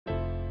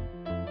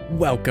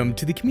Welcome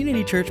to the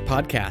Community Church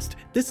Podcast.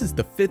 This is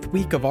the 5th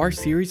week of our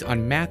series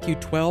on Matthew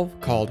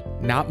 12 called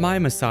Not My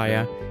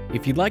Messiah.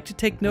 If you'd like to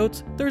take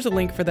notes, there's a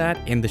link for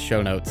that in the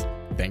show notes.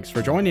 Thanks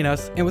for joining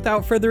us, and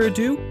without further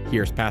ado,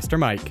 here's Pastor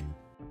Mike.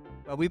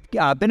 Well, we've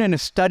been in a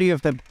study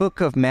of the book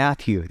of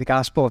Matthew, the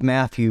Gospel of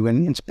Matthew,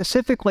 and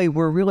specifically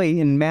we're really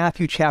in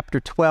Matthew chapter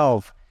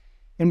 12,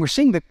 and we're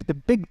seeing the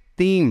big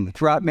theme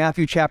throughout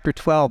Matthew chapter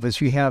 12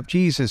 is you have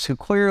Jesus who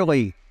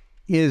clearly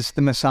is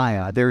the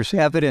Messiah. There's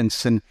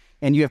evidence and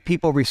you have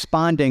people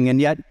responding,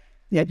 and yet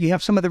you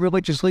have some of the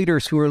religious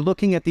leaders who are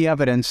looking at the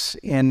evidence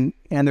and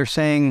they're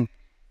saying,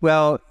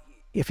 well,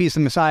 if he's the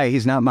Messiah,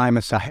 he's not my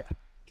Messiah.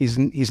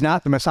 He's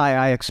not the Messiah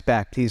I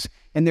expect.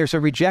 And there's a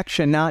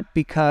rejection not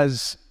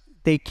because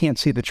they can't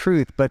see the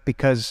truth, but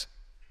because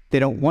they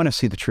don't want to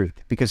see the truth,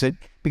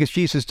 because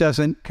Jesus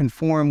doesn't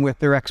conform with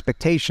their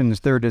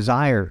expectations, their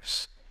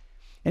desires.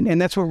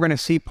 And that's what we're going to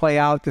see play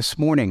out this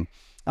morning.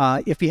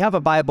 If you have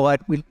a Bible,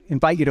 we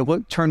invite you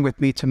to turn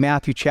with me to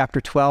Matthew chapter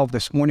 12.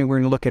 This morning we're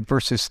going to look at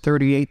verses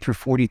 38 through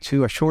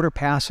 42, a shorter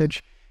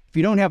passage. If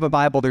you don't have a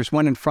Bible, there's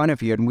one in front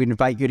of you, and we'd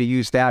invite you to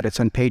use that. It's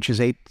on pages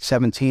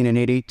 817 and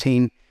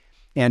 818.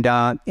 And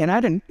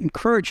I'd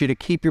encourage you to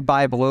keep your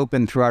Bible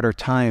open throughout our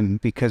time,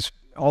 because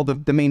all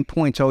the main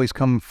points always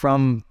come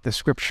from the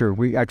Scripture.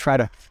 I try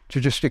to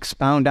just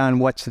expound on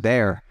what's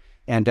there.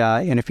 And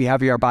if you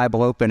have your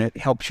Bible open, it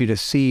helps you to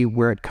see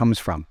where it comes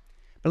from.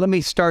 But let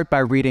me start by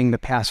reading the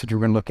passage we're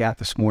going to look at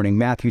this morning,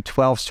 Matthew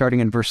 12, starting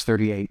in verse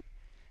 38.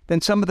 Then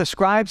some of the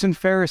scribes and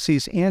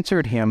Pharisees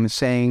answered him,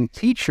 saying,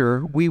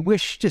 "Teacher, we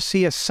wish to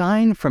see a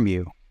sign from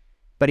you."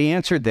 But he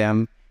answered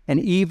them, "An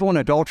evil and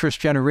adulterous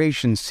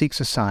generation seeks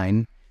a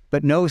sign,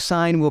 but no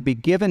sign will be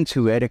given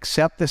to it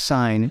except the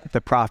sign of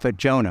the prophet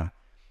Jonah.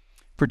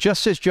 For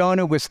just as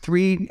Jonah was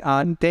 3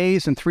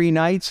 days and 3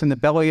 nights in the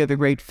belly of the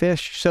great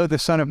fish, so the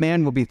Son of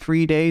Man will be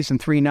 3 days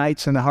and 3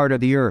 nights in the heart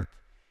of the earth.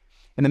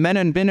 And the men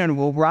and women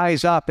will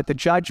rise up at the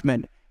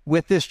judgment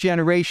with this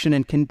generation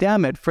and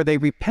condemn it, for they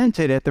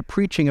repented at the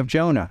preaching of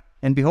Jonah.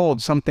 And behold,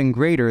 something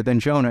greater than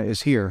Jonah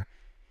is here.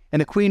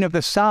 And the queen of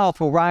the south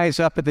will rise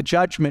up at the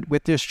judgment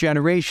with this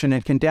generation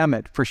and condemn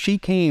it, for she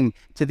came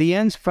from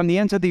the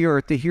ends of the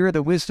earth to hear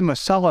the wisdom of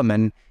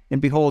Solomon,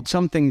 and behold,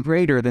 something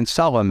greater than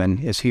Solomon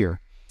is here."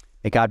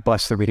 May God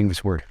bless the reading of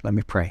his word. Let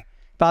me pray.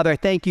 Father, I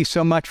thank you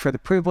so much for the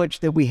privilege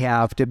that we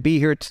have to be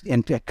here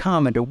and to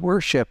come and to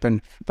worship,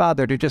 and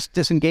Father, to just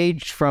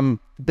disengage from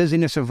the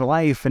busyness of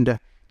life and to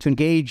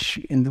engage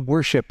in the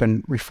worship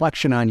and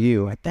reflection on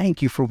you. I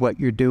thank you for what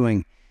you're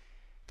doing.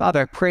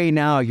 Father, I pray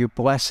now your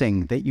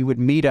blessing, that you would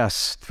meet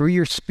us through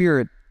your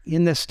Spirit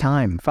in this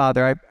time.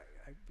 Father, I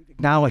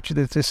acknowledge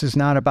that this is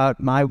not about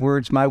my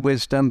words, my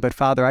wisdom, but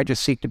Father, I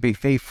just seek to be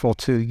faithful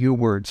to your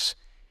words.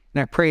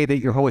 And I pray that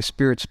your Holy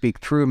Spirit speak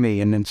through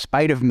me and in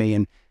spite of me.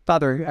 And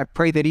Father, I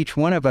pray that each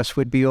one of us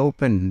would be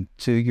open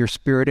to your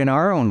Spirit in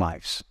our own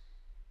lives,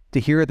 to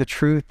hear the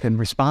truth and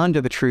respond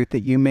to the truth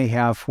that you may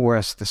have for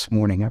us this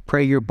morning. I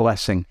pray your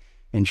blessing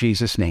in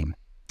Jesus' name.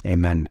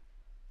 Amen.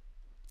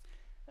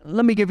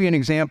 Let me give you an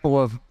example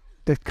of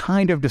the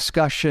kind of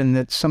discussion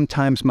that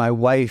sometimes my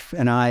wife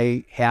and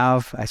I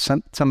have.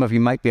 Some of you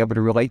might be able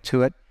to relate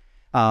to it.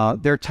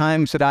 There are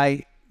times that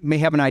I may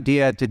have an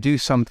idea to do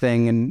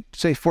something, and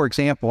say, for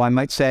example, I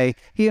might say,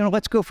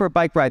 let's go for a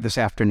bike ride this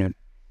afternoon.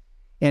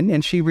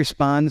 And she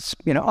responds,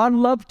 I'd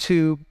love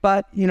to,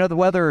 but, the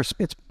weather,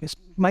 it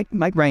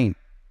might rain.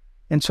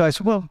 And so I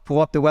said, well,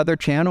 pull up the Weather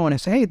Channel, and I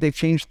say, hey, they've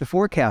changed the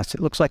forecast. It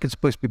looks like it's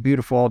supposed to be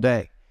beautiful all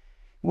day.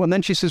 Well, and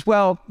then she says,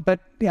 well, but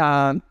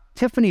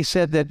Tiffany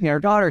said that our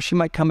daughter, she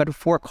might come at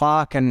 4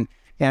 o'clock. And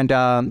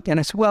I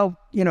said, well,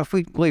 if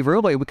we leave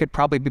early, we could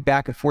probably be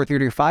back at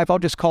 4:30 or 5. I'll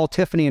just call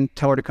Tiffany and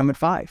tell her to come at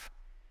 5.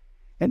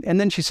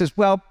 And then she says,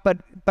 well, but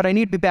I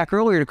need to be back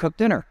earlier to cook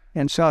dinner.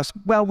 And so I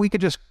said, well, we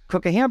could just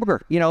cook a hamburger,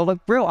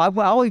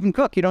 I'll even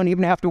cook. You don't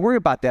even have to worry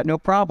about that. No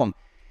problem.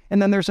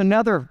 And then there's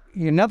another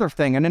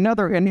thing and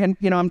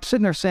I'm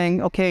sitting there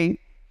saying, okay,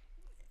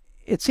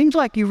 it seems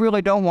like you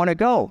really don't want to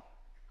go.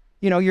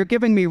 You're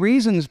giving me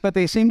reasons, but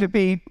they seem to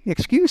be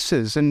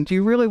excuses. And do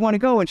you really want to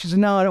go? And she said,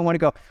 no, I don't want to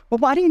go. Well,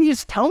 why didn't you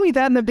just tell me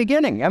that in the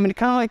beginning? I mean,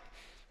 kind of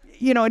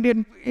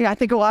like, I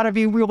think a lot of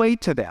you relate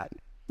to that.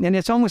 And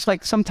it's almost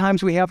like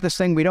sometimes we have this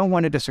thing, we don't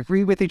want to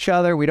disagree with each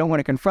other, we don't want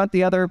to confront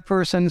the other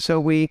person, so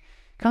we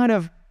kind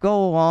of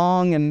go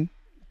along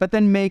but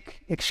then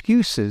make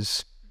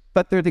excuses,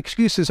 but the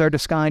excuses are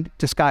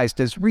disguised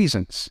as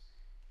reasons.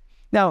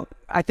 Now,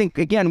 I think,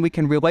 again, we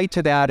can relate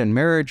to that in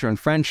marriage or in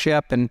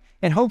friendship, and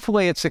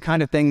hopefully it's the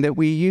kind of thing that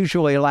we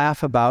usually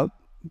laugh about,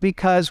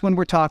 because when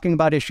we're talking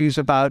about issues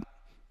about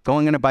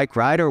going on a bike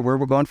ride or where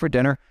we're going for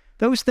dinner,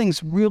 those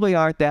things really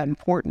aren't that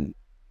important.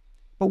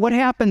 But what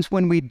happens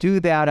when we do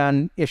that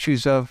on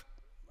issues of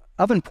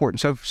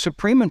importance, of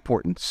supreme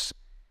importance?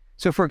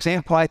 So, for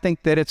example, I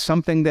think that it's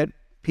something that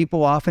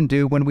people often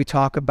do when we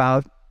talk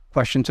about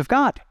questions of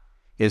God.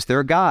 Is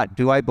there a God?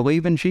 Do I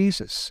believe in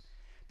Jesus?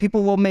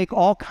 People will make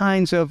all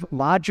kinds of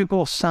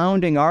logical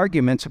sounding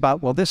arguments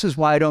about, well, this is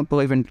why I don't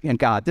believe in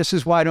God. This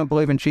is why I don't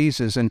believe in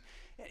Jesus.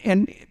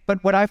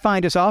 But what I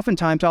find is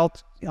oftentimes I'll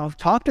I'll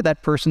talk to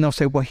that person. They'll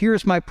say, well,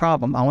 here's my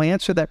problem. I'll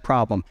answer that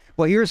problem.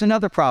 Well, here's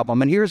another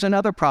problem, and here's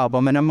another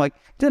problem. And I'm like,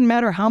 it doesn't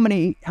matter how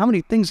many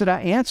things that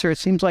I answer, it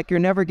seems like you're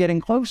never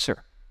getting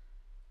closer.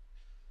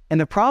 And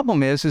the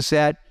problem is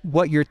that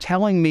what you're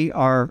telling me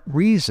are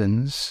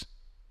reasons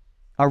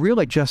are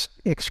really just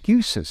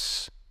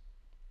excuses.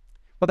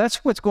 Well, that's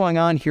what's going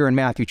on here in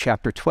Matthew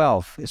chapter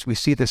 12, as we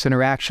see this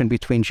interaction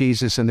between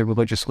Jesus and the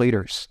religious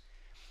leaders.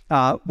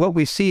 What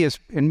we see is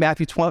in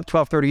Matthew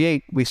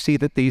 12:38, we see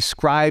that these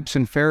scribes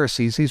and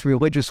Pharisees, these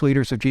religious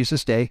leaders of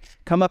Jesus' day,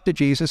 come up to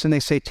Jesus and they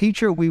say,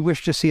 "Teacher, we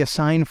wish to see a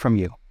sign from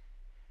you."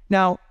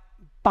 Now,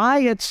 by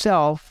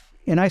itself,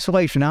 in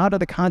isolation, out of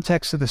the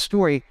context of the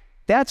story,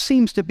 that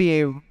seems to be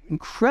an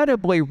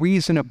incredibly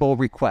reasonable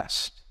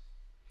request.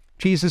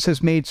 Jesus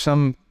has made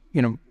some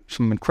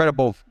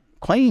incredible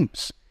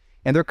claims,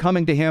 and they're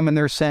coming to him and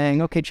they're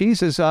saying, "Okay,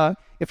 Jesus,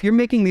 if you're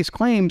making these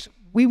claims,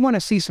 we want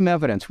to see some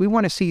evidence. We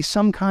want to see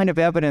some kind of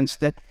evidence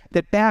that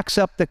backs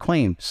up the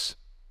claims."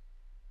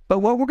 But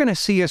what we're going to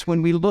see is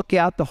when we look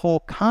at the whole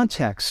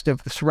context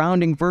of the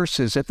surrounding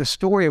verses, at the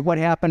story of what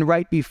happened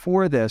right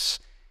before this,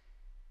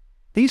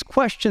 these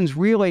questions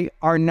really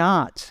are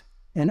not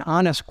an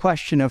honest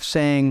question of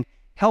saying,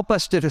 "Help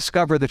us to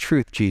discover the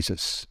truth,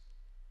 Jesus."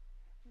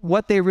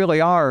 What they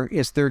really are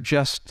is they're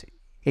just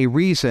a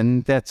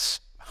reason that's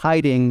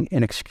hiding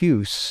an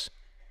excuse,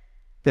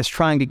 that's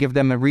trying to give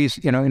them a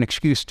reason, an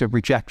excuse to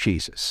reject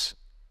Jesus.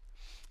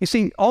 You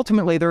see,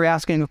 ultimately they're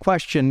asking a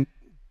question,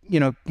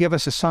 give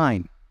us a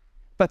sign.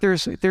 But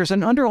there's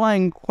an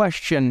underlying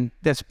question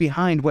that's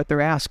behind what they're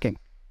asking.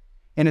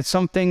 And it's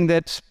something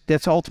that's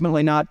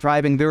ultimately not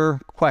driving their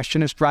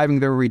question, it's driving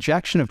their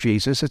rejection of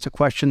Jesus. It's a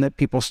question that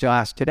people still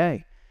ask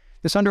today.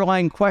 This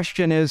underlying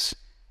question is,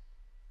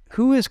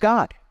 who is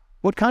God?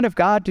 What kind of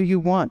God do you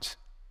want?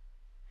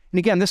 And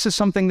again, this is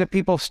something that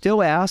people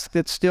still ask,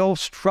 that still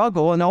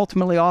struggle, and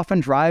ultimately often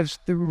drives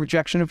the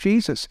rejection of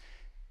Jesus.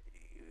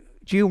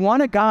 Do you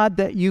want a God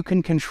that you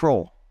can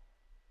control?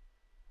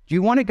 Do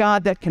you want a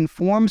God that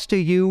conforms to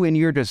you and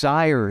your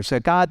desires, a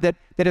God that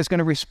is going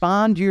to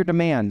respond to your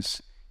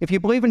demands? If you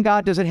believe in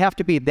God, does it have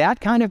to be that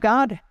kind of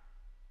God?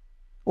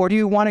 Or do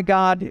you want a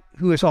God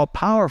who is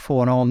all-powerful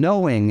and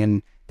all-knowing,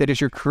 and that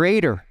is your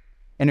creator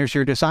and is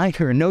your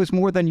designer and knows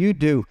more than you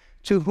do,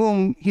 to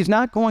whom he's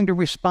not going to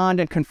respond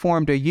and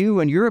conform to you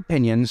and your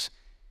opinions,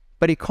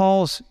 but he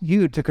calls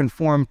you to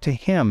conform to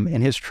him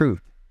and his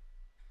truth?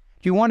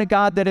 Do you want a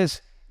God that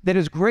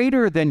is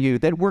greater than you,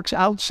 that works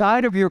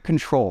outside of your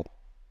control?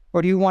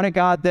 Or do you want a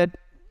God that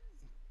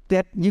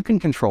you can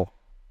control,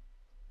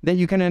 that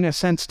you can, in a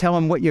sense, tell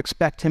him what you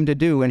expect him to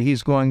do and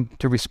he's going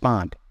to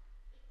respond?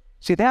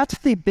 See, that's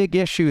the big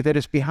issue that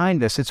is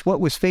behind this. It's what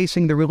was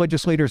facing the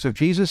religious leaders of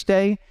Jesus'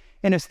 day,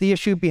 and it's the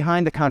issue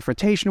behind the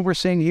confrontation we're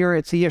seeing here.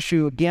 It's the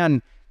issue,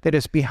 again, that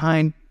is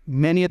behind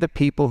many of the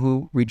people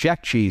who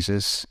reject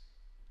Jesus.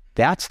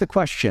 That's the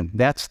question.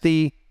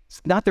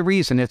 It's not the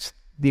reason, it's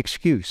the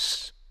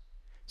excuse.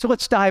 So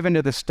let's dive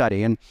into the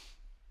study, and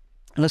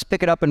let's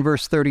pick it up in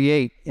verse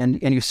 38.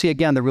 And you see,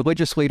 again, the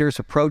religious leaders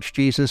approach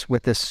Jesus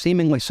with this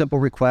seemingly simple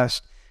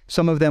request.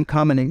 Some of them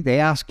come and they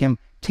ask him,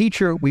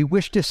 "Teacher, we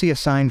wish to see a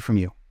sign from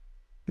you."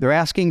 They're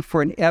asking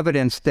for an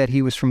evidence that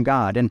he was from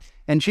God.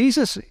 And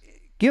Jesus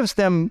gives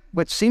them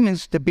what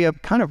seems to be a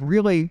kind of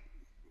really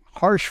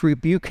harsh,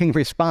 rebuking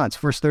response.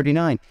 Verse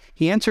 39,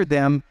 he answered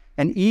them,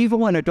 "An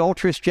evil and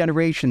adulterous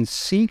generation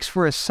seeks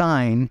for a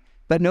sign,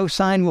 but no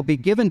sign will be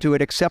given to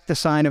it except the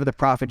sign of the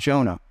prophet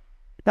Jonah."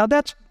 Now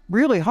that's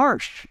really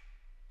harsh.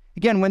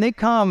 Again, when they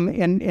come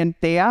and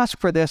they ask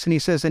for this, and he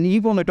says, "An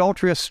evil and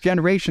adulterous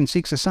generation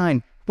seeks a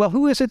sign." Well,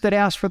 who is it that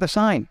asked for the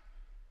sign?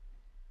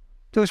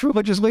 Those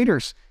religious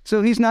leaders.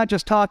 So he's not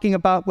just talking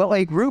about,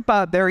 a group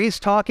out there, he's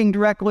talking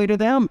directly to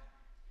them.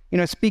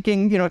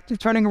 Speaking,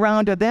 turning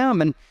around to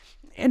them.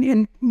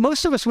 And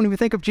most of us, when we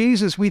think of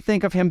Jesus, we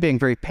think of him being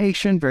very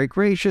patient, very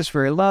gracious,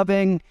 very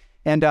loving.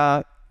 And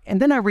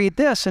then I read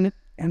this, and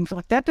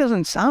like, that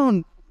doesn't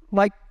sound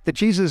like the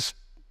Jesus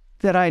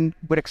that I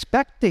would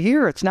expect to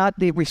hear. It's not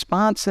the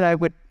response that I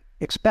would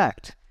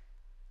expect.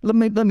 Let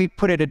me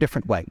put it a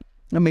different way.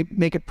 Let me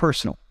make it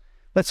personal.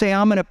 Let's say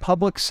I'm in a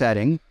public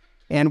setting,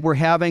 and we're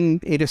having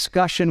a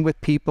discussion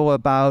with people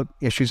about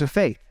issues of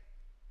faith.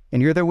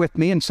 And you're there with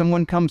me, and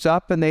someone comes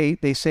up and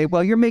they say,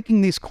 "Well, you're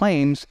making these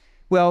claims.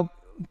 Well,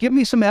 give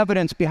me some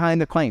evidence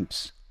behind the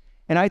claims."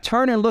 And I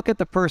turn and look at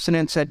the person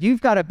and said,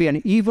 "You've got to be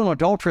an evil,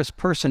 adulterous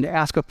person to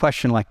ask a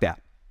question like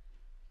that."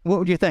 What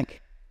would you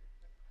think?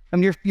 I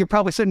mean, you're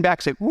probably sitting back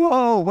and say,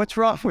 "Whoa, what's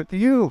wrong with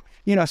you?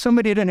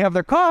 Somebody didn't have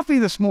their coffee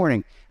this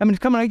morning." I mean,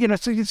 come on,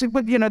 so you say,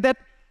 "But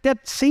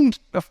that seems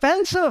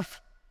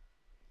offensive."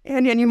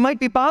 And you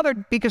might be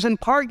bothered because in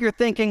part you're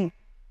thinking,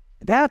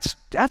 that's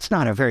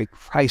not a very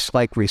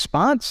Christ-like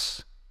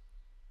response.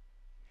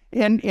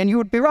 And you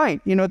would be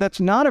right.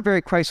 That's not a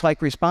very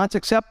Christ-like response,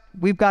 except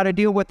we've got to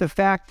deal with the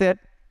fact that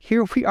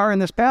here we are in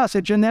this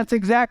passage, and that's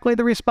exactly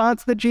the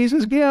response that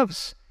Jesus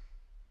gives.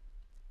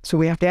 So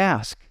we have to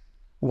ask,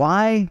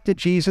 why did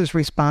Jesus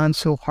respond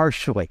so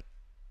harshly?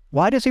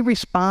 Why does he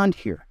respond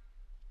here?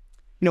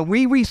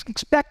 We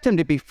expect him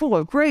to be full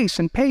of grace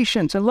and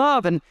patience and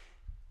love. And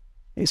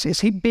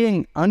is he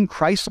being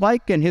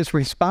un-Christ-like in his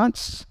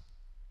response?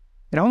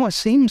 It almost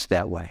seems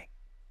that way.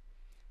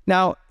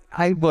 Now,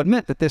 I will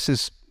admit that this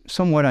is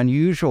somewhat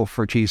unusual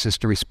for Jesus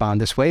to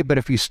respond this way, but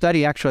if you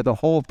study actually the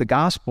whole of the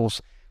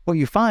Gospels, what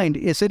you find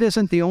is it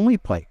isn't the only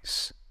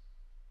place.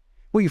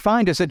 What you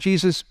find is that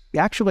Jesus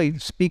actually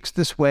speaks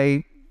this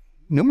way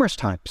numerous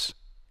times.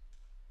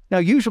 Now,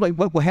 usually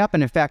what will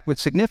happen, in fact,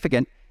 what's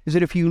significant, is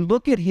that if you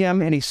look at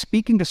him and he's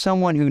speaking to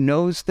someone who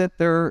knows that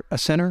they're a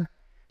sinner,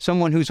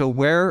 someone who's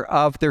aware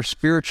of their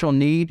spiritual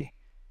need,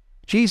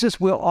 Jesus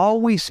will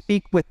always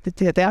speak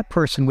to that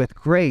person with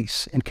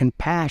grace and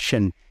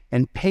compassion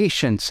and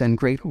patience and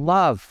great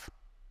love.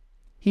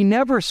 He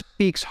never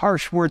speaks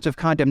harsh words of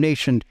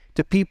condemnation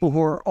to people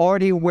who are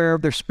already aware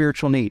of their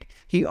spiritual need.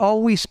 He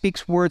always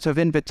speaks words of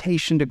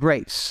invitation to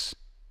grace.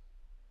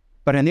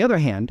 But on the other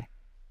hand,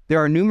 there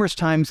are numerous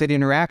times that he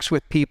interacts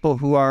with people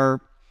who are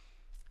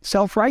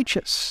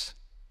self-righteous,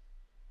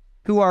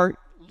 who are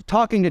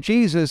talking to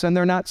Jesus and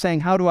they're not saying,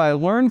 how do I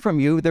learn from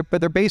you?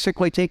 But they're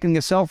basically taking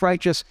a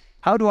self-righteous,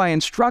 how do I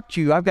instruct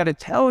you? I've got to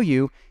tell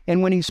you.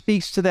 And when he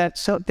speaks to that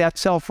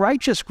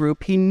self-righteous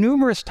group, he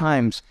numerous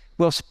times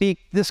will speak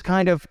this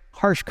kind of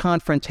harsh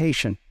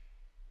confrontation.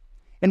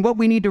 And what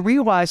we need to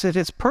realize is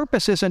its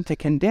purpose isn't to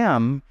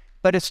condemn,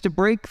 but it's to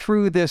break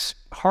through this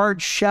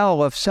hard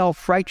shell of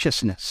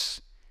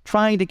self-righteousness,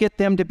 trying to get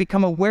them to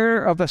become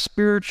aware of a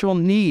spiritual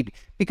need,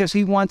 because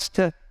he wants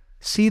to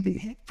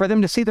for them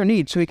to see their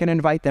need so he can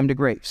invite them to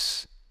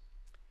grace.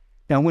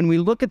 Now, when we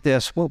look at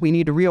this, what we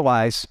need to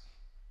realize,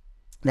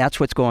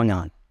 that's what's going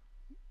on.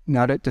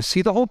 Now, to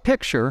see the whole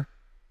picture,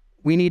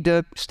 we need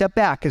to step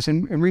back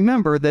and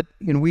remember that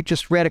we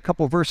just read a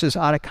couple verses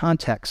out of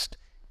context,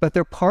 but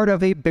they're part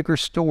of a bigger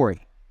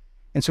story.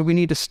 And so we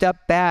need to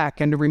step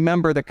back and to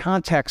remember the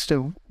context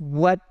of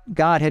what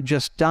God had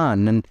just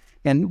done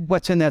and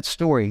what's in that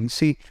story.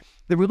 See,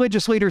 the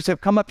religious leaders have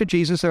come up to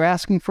Jesus, they're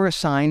asking for a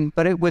sign,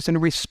 but it was in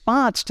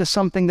response to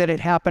something that had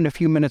happened a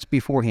few minutes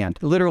beforehand,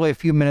 literally a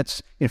few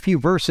minutes, a few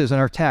verses in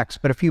our text,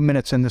 but a few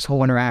minutes in this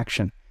whole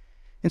interaction.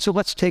 And so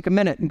let's take a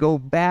minute and go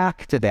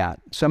back to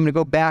that. So I'm going to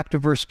go back to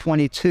verse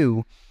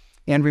 22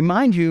 and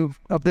remind you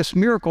of this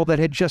miracle that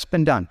had just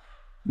been done.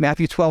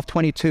 Matthew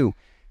 12:22.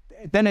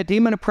 Then a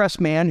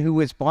demon-oppressed man who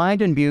was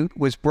blind and mute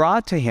was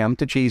brought to him,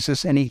 to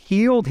Jesus, and he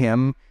healed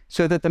him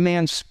so that the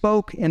man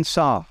spoke and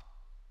saw.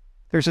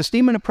 There's this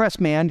demon-oppressed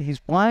man, he's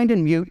blind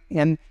and mute,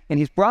 and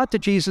he's brought to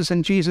Jesus,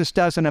 and Jesus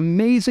does an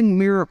amazing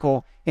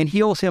miracle and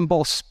heals him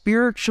both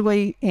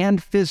spiritually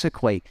and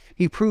physically.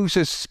 He proves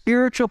his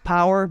spiritual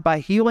power by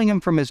healing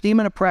him from his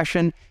demon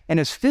oppression, and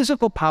his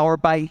physical power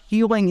by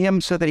healing him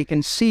so that he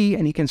can see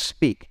and he can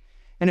speak.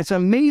 And it's an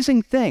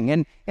amazing thing.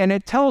 And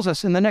it tells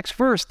us in the next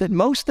verse that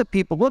most of the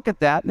people look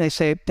at that and they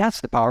say, that's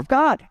the power of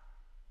God.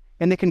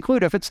 And they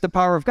conclude, if it's the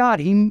power of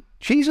God,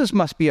 Jesus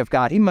must be of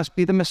God. He must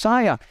be the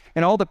Messiah.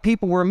 And all the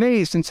people were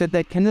amazed and said,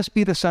 can this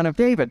be the son of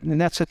David?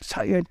 And that's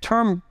a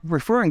term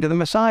referring to the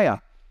Messiah.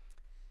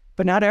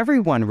 But not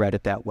everyone read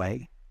it that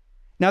way.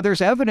 Now,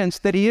 there's evidence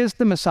that he is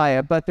the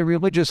Messiah, but the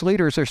religious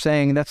leaders are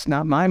saying, that's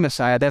not my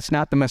Messiah. That's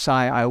not the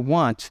Messiah I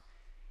want.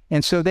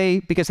 And so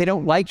because they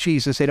don't like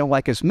Jesus, they don't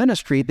like his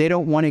ministry, they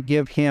don't want to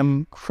give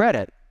him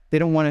credit. They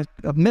don't want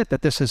to admit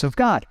that this is of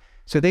God.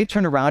 So they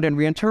turn around and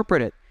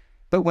reinterpret it.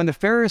 But when the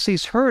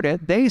Pharisees heard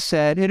it, they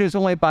said, it is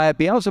only by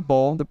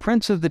Beelzebul, the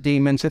prince of the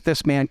demons, that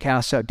this man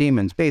casts out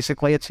demons.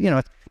 Basically, it's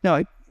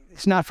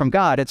not from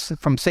God, it's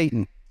from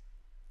Satan.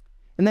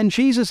 And then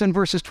Jesus in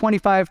verses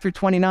 25 through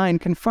 29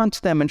 confronts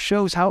them and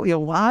shows how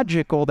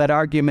illogical that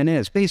argument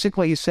is.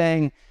 Basically, he's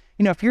saying,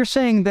 if you're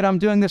saying that I'm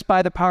doing this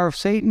by the power of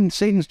Satan,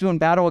 Satan's doing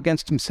battle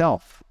against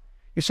himself.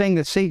 You're saying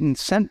that Satan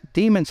sent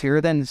demons here,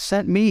 then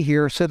sent me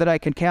here so that I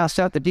can cast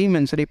out the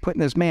demons that he put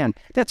in this man.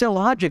 That's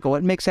illogical.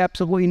 It makes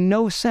absolutely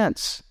no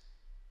sense.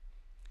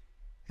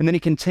 And then he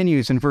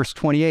continues in verse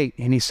 28,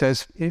 and he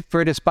says, if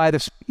it is by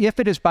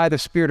the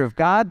Spirit of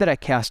God that I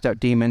cast out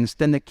demons,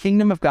 then the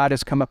kingdom of God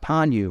has come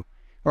upon you.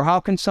 Or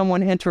how can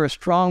someone enter a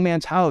strong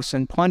man's house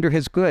and plunder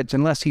his goods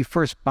unless he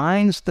first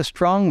binds the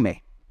strong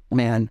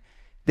man?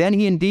 Then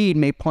he indeed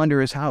may plunder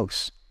his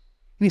house.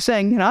 And he's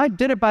saying, I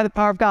did it by the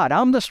power of God.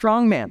 I'm the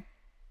strong man.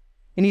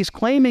 And he's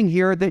claiming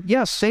here that,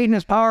 yes, Satan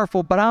is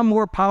powerful, but I'm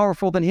more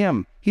powerful than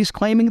him. He's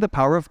claiming the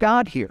power of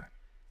God here.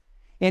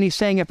 And he's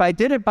saying, if I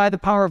did it by the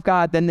power of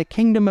God, then the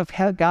kingdom of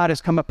God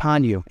has come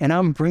upon you, and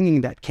I'm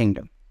bringing that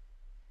kingdom.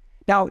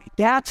 Now,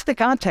 that's the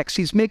context.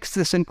 He makes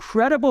this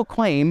incredible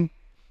claim.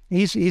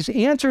 He's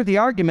answered the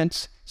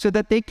arguments so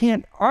that they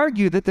can't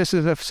argue that this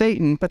is of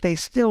Satan, but they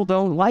still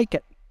don't like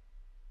it.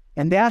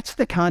 And that's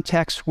the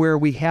context where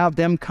we have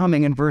them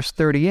coming in verse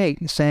 38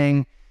 and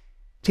saying,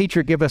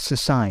 teacher, give us a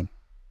sign.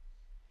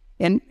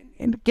 And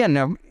again,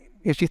 now,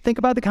 as you think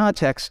about the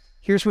context,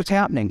 here's what's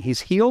happening.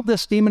 He's healed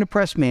this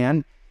demon-oppressed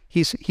man.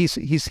 He's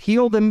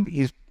healed him.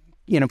 He's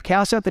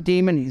cast out the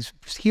demon. He's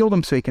healed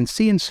him so he can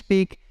see and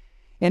speak.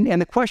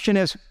 And the question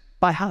is,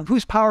 by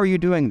whose power are you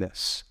doing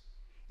this?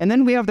 And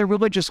then we have the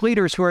religious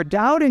leaders who are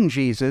doubting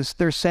Jesus.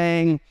 They're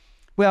saying,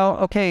 well,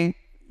 okay,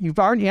 you've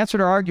already answered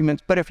our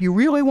arguments, but if you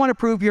really want to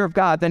prove you're of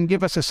God, then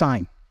give us a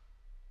sign.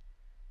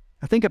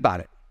 Now think about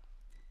it.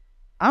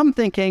 I'm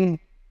thinking,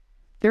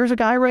 there's a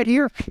guy right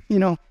here,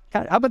 how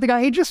about the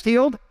guy he just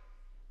healed?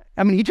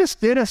 I mean, he just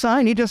did a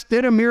sign. He just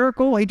did a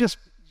miracle. He just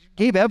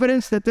gave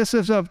evidence that this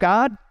is of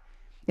God.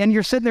 And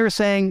you're sitting there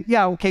saying,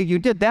 yeah, okay, you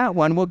did that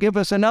one. Well, give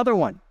us another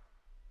one.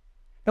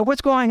 Now, what's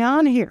going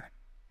on here?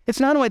 It's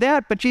not only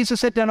that, but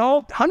Jesus had done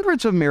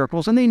hundreds of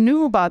miracles, and they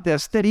knew about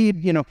this, that he'd,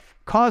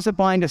 caused the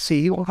blind to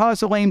see, he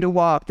caused the lame to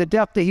walk, the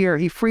deaf to hear,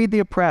 he freed the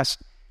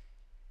oppressed.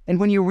 And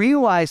when you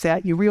realize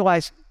that, you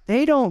realize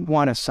they don't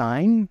want a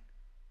sign.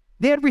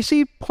 They had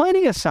received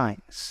plenty of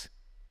signs.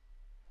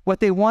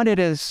 What they wanted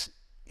is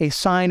a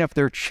sign of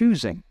their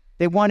choosing.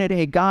 They wanted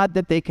a God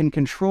that they can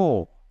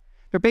control.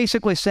 They're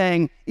basically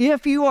saying,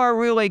 if you are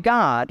really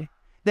God,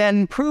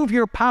 then prove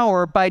your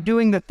power by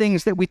doing the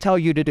things that we tell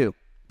you to do.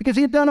 Because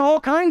he had done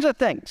all kinds of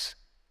things.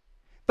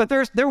 But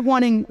they're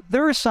wanting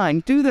their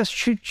sign. Do this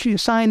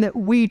sign that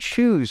we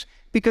choose.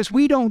 Because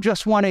we don't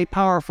just want a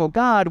powerful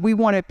God. We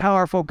want a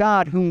powerful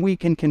God whom we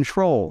can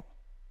control.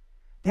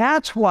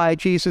 That's why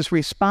Jesus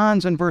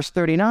responds in verse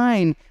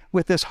 39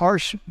 with this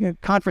harsh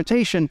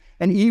confrontation.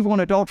 An evil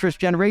and adulterous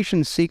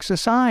generation seeks a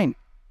sign.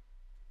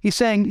 He's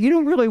saying, you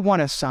don't really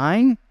want a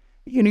sign.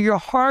 Your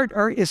heart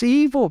is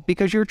evil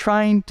because you're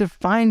trying to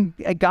find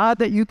a God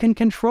that you can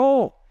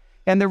control.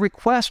 And the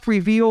request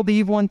revealed the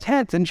evil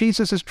intent. And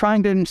Jesus is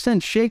trying to, in a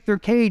sense, shake their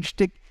cage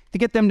to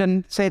get them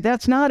to say,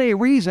 that's not a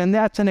reason,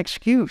 that's an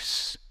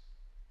excuse.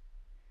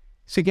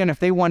 So again, if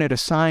they wanted a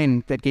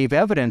sign that gave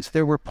evidence,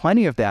 there were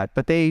plenty of that.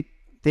 But they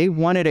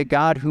wanted a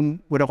God who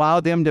would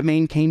allow them to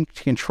maintain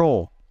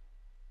control.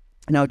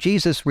 Now,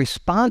 Jesus'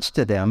 response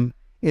to them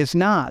is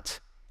not,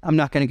 I'm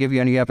not going to give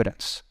you any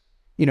evidence.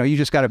 You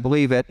just got to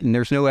believe it, and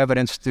there's no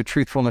evidence to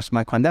truthfulness of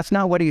my claim. That's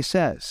not what he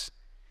says.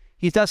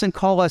 He doesn't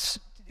call us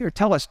or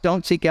tell us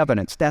don't seek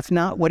evidence. That's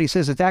not what he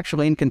says. It's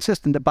actually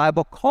inconsistent. The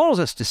Bible calls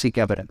us to seek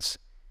evidence.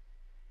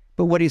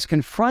 But what he's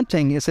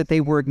confronting is that they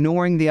were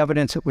ignoring the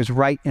evidence that was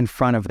right in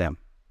front of them.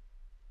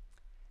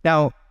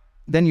 Now,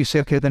 then you say,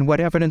 okay, then what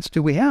evidence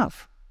do we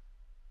have?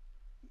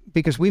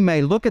 Because we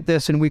may look at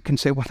this and we can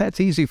say, well, that's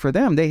easy for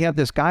them. They have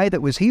this guy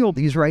that was healed.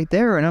 He's right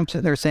there. And I'm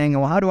sitting there saying,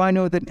 well, how do I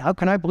know that? How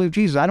can I believe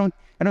Jesus? I don't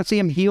see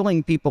him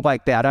healing people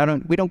like that.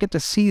 We don't get to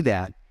see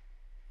that.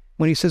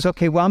 When he says,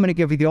 okay, well, I'm going to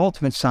give you the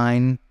ultimate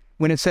sign.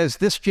 When it says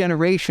this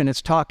generation,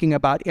 it's talking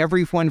about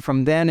everyone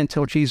from then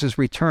until Jesus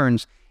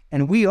returns.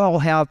 And we all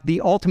have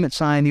the ultimate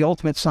sign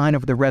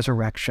of the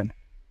resurrection.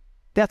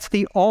 That's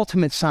the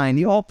ultimate sign,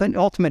 the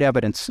ultimate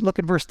evidence. Look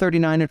at verse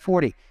 39 and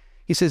 40.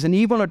 He says, an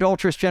evil and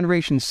adulterous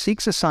generation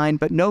seeks a sign,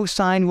 but no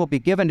sign will be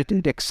given to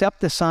it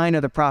except the sign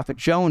of the prophet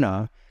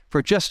Jonah.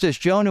 For just as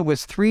Jonah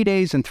was 3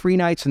 days and 3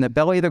 nights in the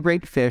belly of the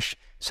great fish,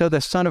 so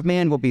the Son of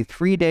Man will be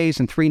 3 days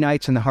and 3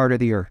 nights in the heart of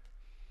the earth.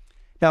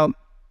 Now,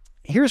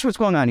 here's what's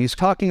going on. He's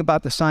talking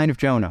about the sign of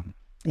Jonah.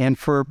 And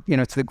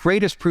it's the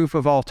greatest proof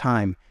of all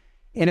time.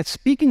 And it's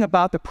speaking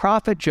about the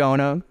prophet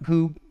Jonah,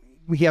 who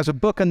he has a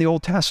book in the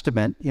Old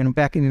Testament,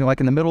 back in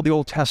in the middle of the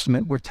Old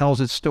Testament, where it tells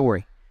its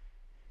story.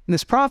 And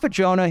this prophet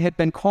Jonah had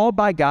been called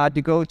by God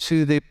to go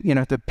to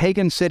the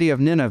pagan city of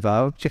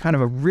Nineveh, which is kind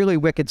of a really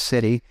wicked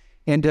city,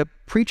 and to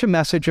preach a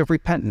message of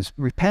repentance.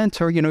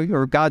 Repent,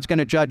 or God's going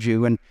to judge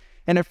you. And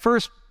at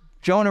first,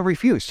 Jonah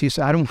refused. He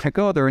said, I don't want to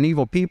go. They're an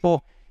evil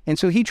people. And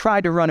so he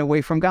tried to run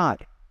away from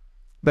God.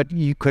 But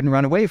you couldn't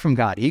run away from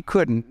God. He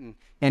couldn't.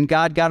 And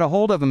God got a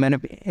hold of him. And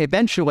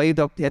eventually,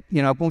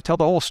 I won't tell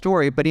the whole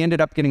story, but he ended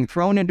up getting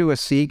thrown into a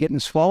sea, getting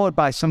swallowed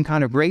by some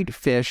kind of great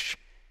fish.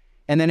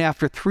 And then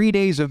after 3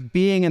 days of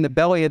being in the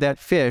belly of that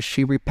fish,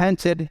 he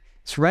repented,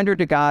 surrendered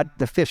to God.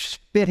 The fish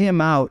spit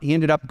him out. He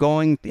ended up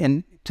going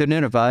to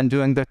Nineveh and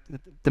doing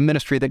the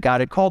ministry that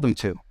God had called him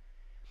to.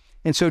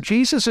 And so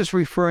Jesus is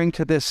referring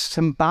to this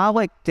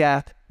symbolic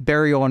death,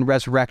 burial, and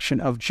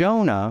resurrection of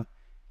Jonah.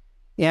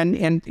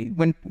 And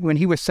when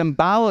he was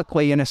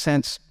symbolically, in a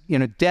sense,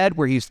 dead,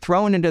 where he's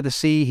thrown into the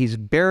sea, he's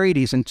buried,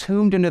 he's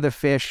entombed into the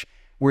fish,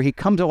 where he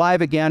comes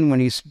alive again when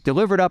he's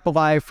delivered up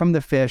alive from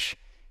the fish.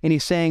 And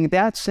he's saying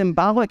that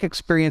symbolic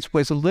experience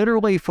was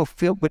literally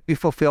would be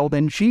fulfilled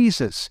in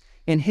Jesus,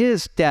 in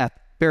his death,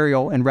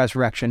 burial, and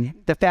resurrection.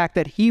 The fact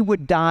that he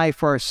would die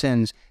for our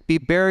sins, be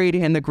buried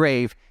in the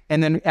grave,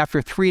 and then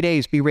after 3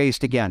 days be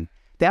raised again.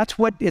 That's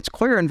what it's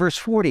clear in verse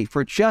 40.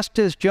 For just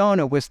as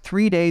Jonah was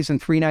 3 days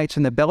and 3 nights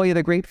in the belly of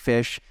the great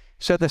fish,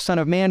 so the Son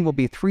of Man will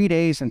be 3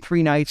 days and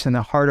 3 nights in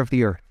the heart of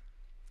the earth.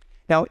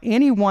 Now,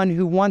 anyone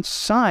who wants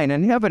sign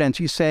and evidence,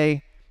 you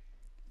say,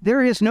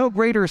 there is no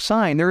greater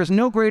sign, there is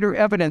no greater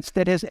evidence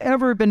that has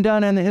ever been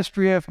done in the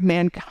history of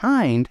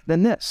mankind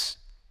than this.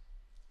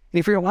 And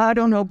if you're, well, I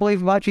don't know,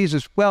 believe about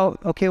Jesus. Well,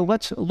 okay,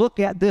 let's look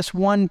at this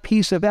one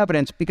piece of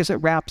evidence because it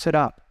wraps it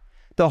up.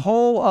 The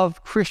whole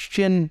of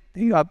Christian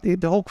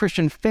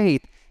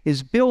faith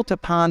is built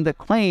upon the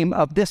claim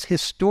of this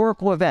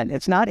historical event.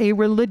 It's not a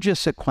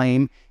religious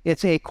claim.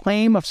 It's a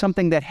claim of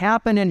something that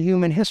happened in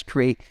human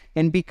history.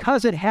 And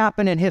because it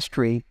happened in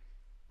history,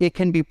 it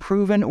can be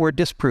proven or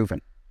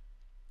disproven.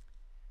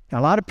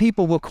 A lot of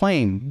people will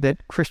claim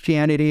that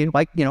Christianity,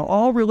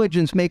 all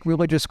religions make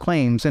religious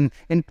claims, and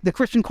the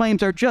Christian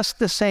claims are just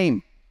the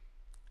same.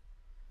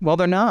 Well,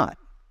 they're not.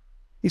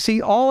 You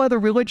see, all other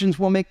religions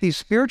will make these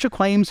spiritual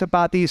claims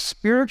about these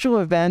spiritual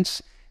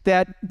events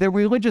that the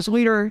religious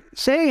leader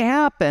say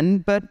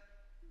happened, but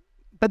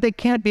they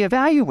can't be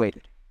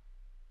evaluated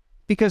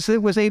because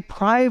it was a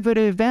private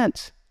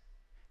event.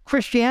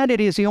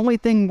 Christianity is the only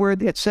thing where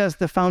it says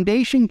the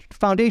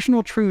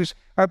foundational truths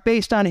are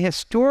based on a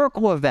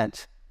historical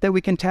event that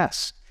we can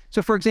test.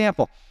 So, for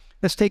example,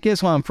 let's take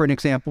Islam for an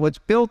example. It's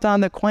built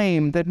on the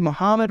claim that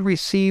Muhammad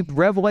received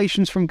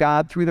revelations from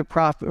God through the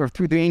prophet or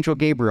through the angel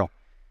Gabriel.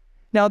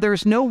 Now,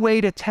 there's no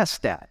way to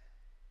test that.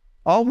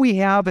 All we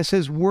have is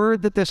his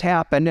word that this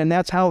happened, and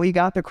that's how he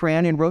got the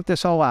Quran and wrote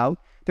this all out.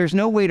 There's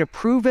no way to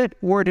prove it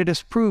or to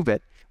disprove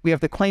it. We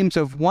have the claims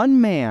of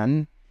one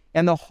man,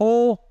 and the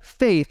whole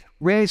faith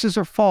rises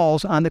or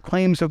falls on the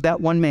claims of that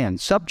one man,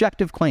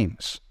 subjective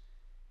claims.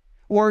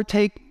 Or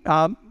take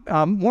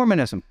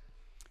Mormonism.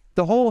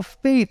 The whole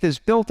faith is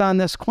built on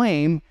this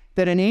claim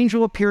that an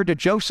angel appeared to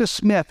Joseph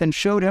Smith and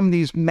showed him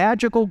these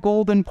magical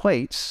golden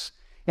plates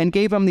and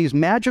gave him these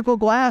magical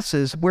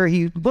glasses where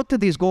he looked at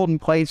these golden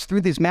plates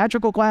through these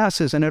magical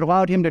glasses, and it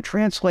allowed him to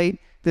translate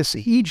this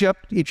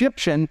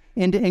Egyptian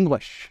into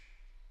English.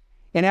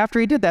 And after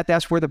he did that,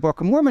 that's where the Book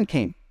of Mormon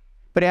came.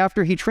 But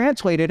after he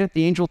translated it,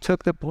 the angel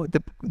took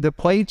the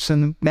plates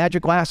and the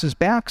magic glasses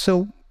back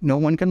so no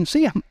one can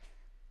see them.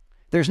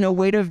 There's no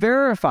way to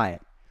verify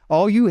it.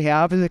 All you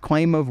have is a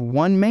claim of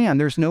one man.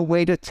 There's no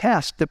way to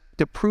test,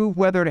 to prove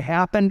whether it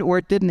happened or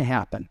it didn't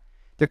happen.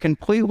 They're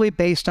completely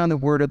based on the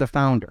word of the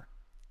founder.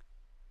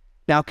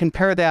 Now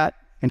compare that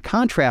and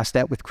contrast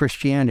that with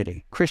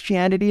Christianity.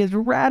 Christianity is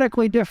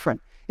radically different.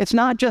 It's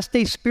not just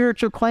a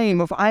spiritual claim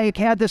of I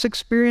had this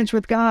experience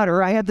with God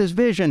or I had this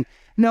vision.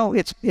 No,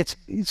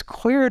 it's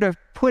clear to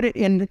put it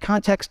in the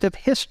context of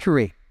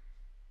history.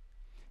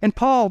 And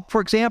Paul,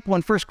 for example,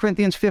 in 1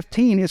 Corinthians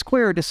 15, is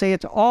clear to say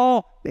it's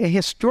all a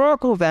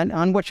historical event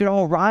on which it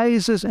all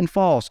rises and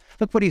falls.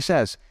 Look what he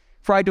says.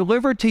 For I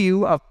delivered to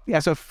you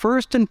as of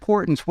first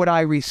importance what I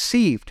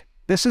received.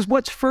 This is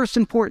what's first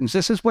importance.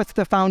 This is what's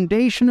the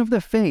foundation of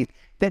the faith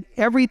that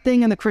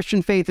everything in the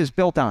Christian faith is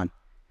built on.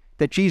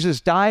 That Jesus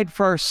died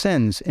for our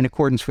sins in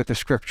accordance with the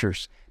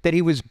Scriptures. That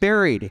he was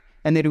buried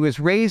and that he was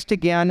raised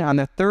again on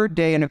the third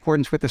day in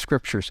accordance with the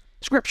Scriptures.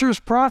 Scriptures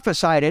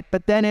prophesied it,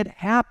 but then it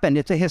happened.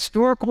 It's a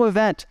historical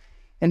event,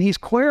 and he's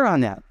clear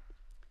on that.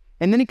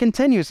 And then he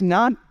continues,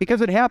 not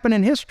because it happened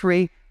in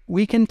history,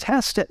 we can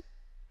test it.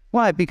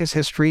 Why? Because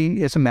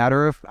history is a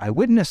matter of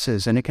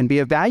eyewitnesses, and it can be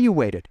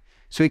evaluated.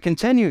 So he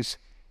continues,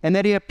 and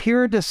that he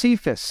appeared to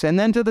Cephas, and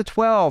then to the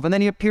 12, and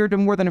then he appeared to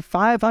more than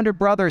 500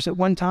 brothers at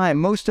one time,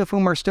 most of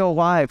whom are still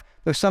alive,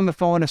 though some have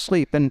fallen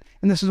asleep. And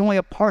this is only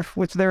a part of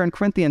what's there in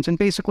Corinthians. And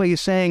basically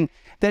he's saying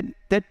that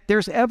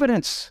there's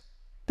evidence.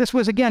 This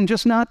was, again,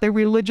 just not the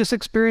religious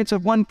experience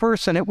of one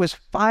person. It was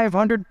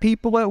 500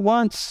 people at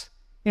once.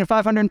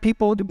 500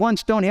 people at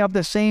once don't have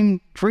the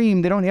same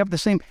dream. They don't have the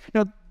same,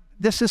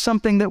 this is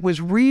something that was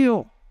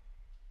real.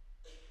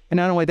 And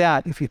not only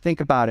that, if you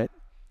think about it,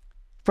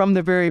 from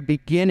the very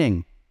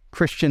beginning,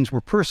 Christians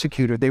were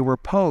persecuted. They were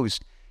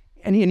opposed.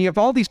 And you have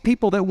all these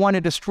people that want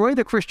to destroy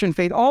the Christian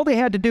faith. All they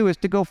had to do is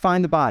to go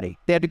find the body.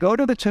 They had to go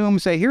to the tomb,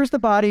 say, here's the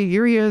body,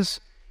 here he is,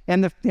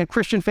 and the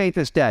Christian faith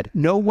is dead.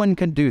 No one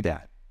can do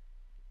that.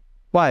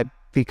 Why?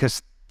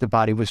 Because the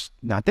body was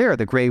not there.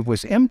 The grave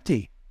was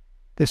empty.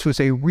 This was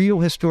a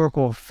real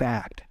historical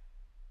fact.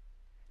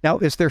 Now,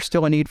 is there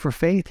still a need for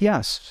faith?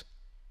 Yes.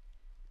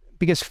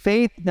 Because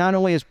faith not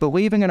only is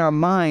believing in our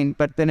mind,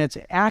 but then it's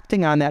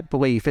acting on that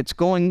belief. It's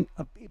going,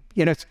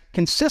 it's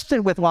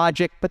consistent with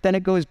logic, but then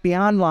it goes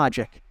beyond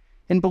logic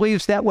and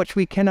believes that which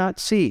we cannot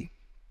see.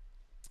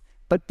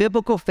 But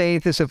biblical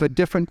faith is of a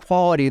different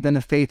quality than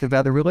the faith of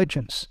other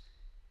religions.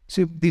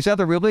 So these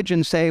other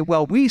religions say,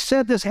 well, we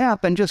said this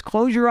happened, just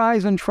close your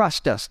eyes and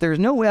trust us. There's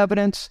no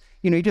evidence.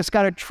 You just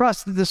got to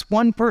trust that this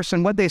one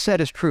person, what they said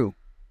is true.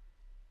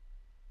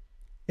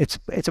 It's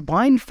a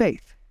blind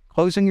faith,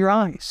 closing your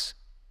eyes.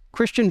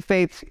 Christian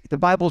faith, the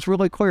Bible's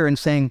really clear in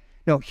saying,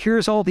 no,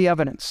 here's all the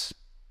evidence.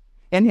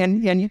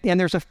 And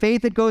there's a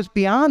faith that goes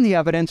beyond the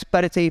evidence,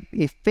 but it's a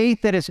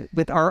faith that is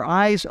with our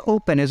eyes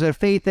open, is a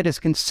faith that is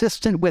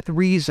consistent with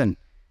reason.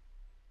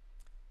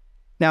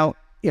 Now,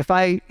 if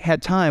I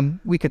had time,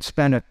 we could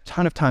spend a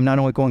ton of time not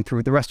only going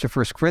through the rest of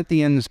 1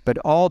 Corinthians, but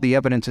all the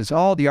evidences,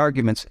 all the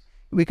arguments.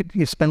 We could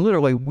spend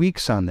literally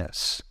weeks on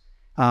this.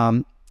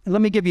 Let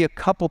me give you a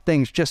couple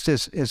things just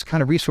as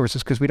kind of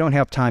resources, because we don't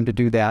have time to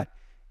do that.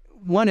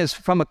 One is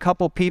from a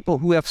couple people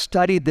who have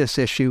studied this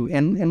issue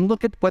and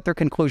look at what their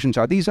conclusions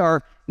are. These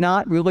are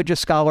not religious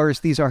scholars,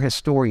 these are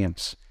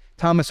historians.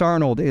 Thomas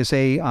Arnold is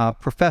a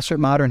professor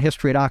of modern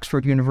history at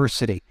Oxford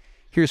University.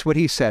 Here's what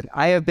he said.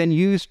 I have been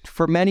used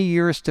for many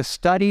years to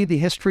study the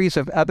histories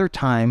of other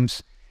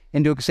times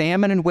and to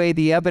examine and weigh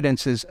the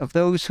evidences of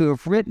those who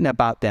have written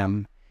about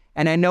them,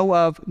 and I know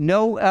of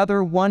no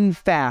other one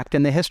fact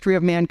in the history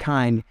of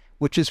mankind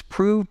which is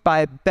proved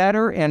by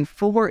better and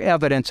fuller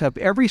evidence of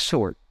every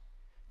sort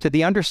to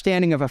the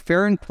understanding of a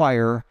fair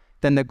inquirer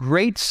than the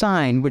great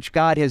sign which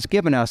God has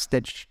given us,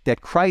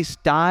 that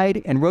Christ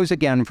died and rose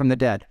again from the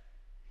dead.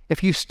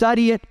 If you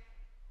study it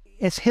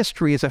as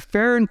history, as a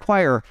fair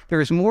inquirer,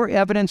 there is more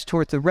evidence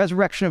towards the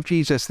resurrection of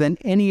Jesus than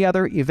any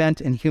other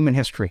event in human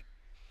history.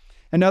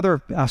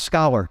 Another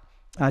scholar,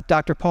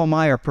 Dr. Paul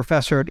Meyer,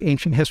 professor at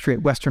ancient history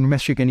at Western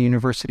Michigan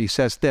University,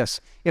 says this: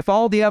 if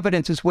all the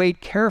evidence is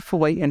weighed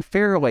carefully and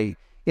fairly,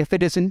 if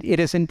it is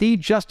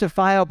indeed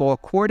justifiable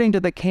according to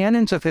the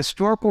canons of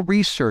historical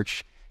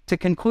research to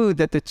conclude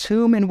that the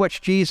tomb in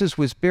which Jesus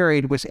was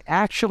buried was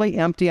actually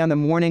empty on the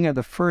morning of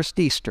the first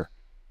Easter,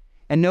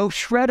 and no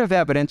shred of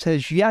evidence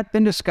has yet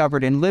been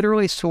discovered in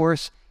literary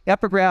source,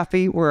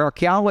 epigraphy, or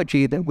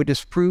archaeology that would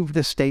disprove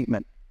this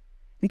statement.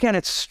 Again,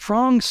 it's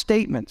strong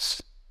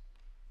statements.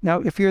 Now,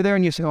 if you're there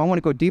and you say, I want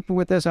to go deeper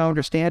with this, I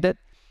understand it.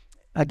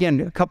 Again,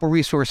 a couple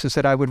resources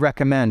that I would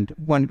recommend.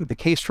 One, The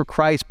Case for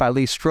Christ by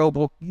Lee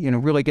Strobel,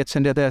 really gets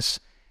into this.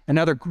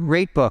 Another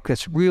great book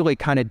that's really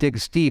kind of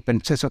digs deep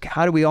and says, okay,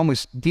 how do we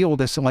almost deal with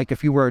this like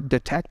if you were a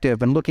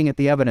detective and looking at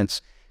the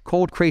evidence?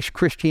 Cold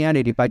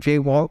Christianity by J.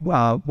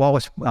 Warner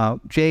Wallace.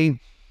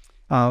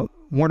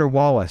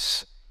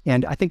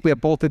 And I think we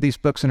have both of these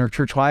books in our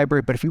church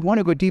library, but if you want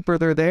to go deeper,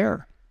 they're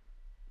there.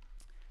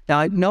 Now,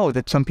 I know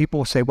that some people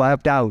will say, well, I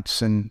have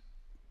doubts.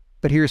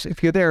 But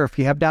if you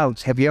have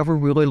doubts, have you ever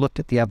really looked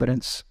at the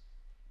evidence?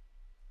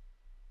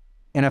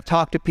 And I've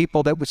talked to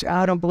people that would say,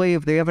 I don't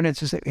believe the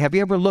evidence is, have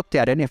you ever looked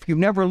at it? And if you've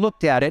never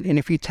looked at it, and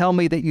if you tell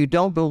me that you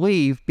don't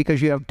believe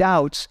because you have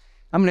doubts,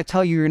 I'm going to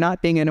tell you you're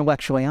not being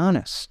intellectually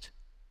honest.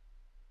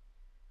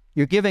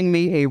 You're giving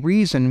me a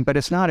reason, but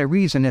it's not a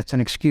reason, it's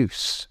an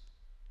excuse.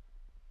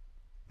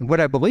 And what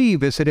I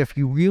believe is that if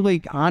you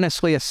really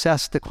honestly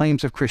assess the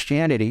claims of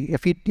Christianity,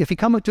 if you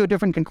come up to a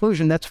different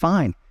conclusion, that's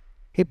fine.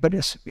 Hey,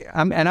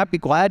 and I'd be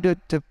glad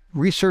to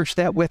research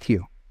that with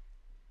you.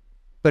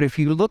 But if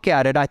you look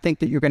at it, I think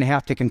that you're going to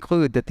have to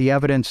conclude that the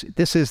evidence,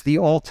 this is the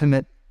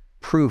ultimate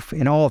proof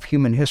in all of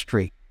human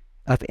history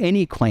of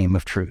any claim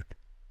of truth.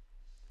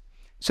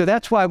 So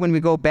that's why when we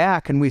go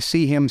back and we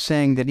see him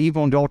saying that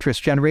evil and adulterous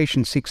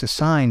generation seeks a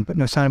sign, but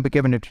no sign will be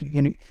given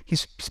to,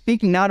 he's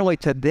speaking not only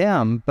to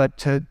them, but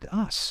to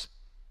us.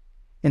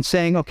 And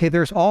saying, okay,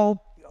 there's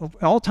all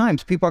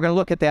times people are going to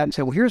look at that and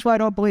say, well, here's why I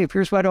don't believe,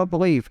 here's why I don't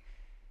believe.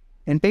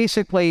 And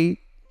basically,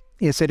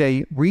 is it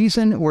a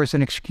reason or is it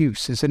an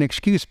excuse? Is it an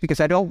excuse because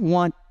I don't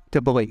want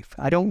to believe?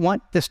 I don't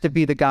want this to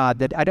be the God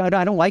that I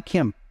don't like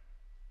him.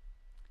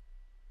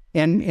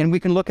 And we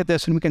can look at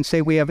this and we can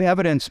say we have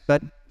evidence,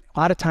 but a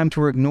lot of times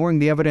we're ignoring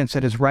the evidence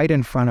that is right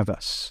in front of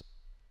us.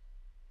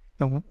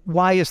 Now,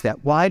 why is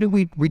that? Why do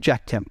we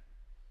reject him?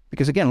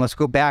 Because again, let's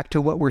go back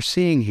to what we're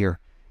seeing here,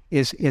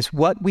 is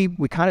what we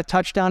kind of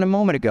touched on a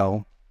moment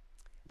ago.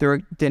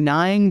 They're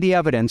denying the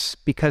evidence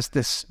because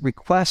this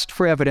request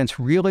for evidence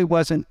really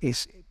wasn't a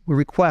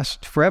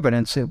request for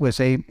evidence. It was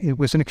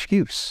an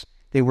excuse.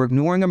 They were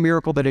ignoring a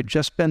miracle that had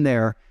just been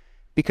there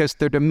because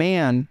there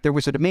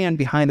was a demand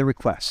behind the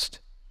request.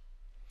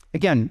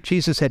 Again,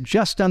 Jesus had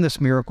just done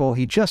this miracle.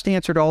 He just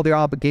answered all the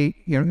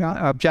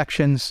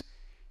objections.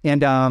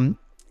 And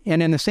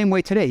in the same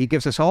way today, he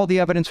gives us all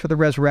the evidence for the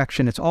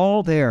resurrection. It's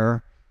all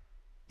there.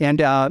 And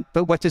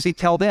but what does he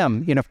tell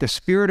them? If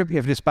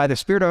it's by the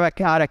Spirit of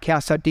God I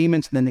cast out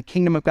demons, then the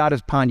kingdom of God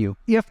is upon you.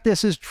 If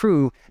this is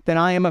true, then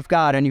I am of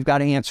God, and you've got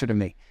to answer to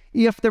me.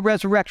 If the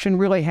resurrection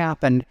really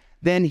happened,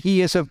 then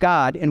he is of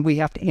God, and we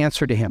have to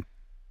answer to him.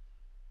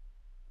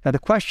 Now the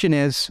question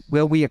is,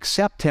 will we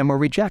accept him or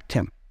reject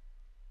him?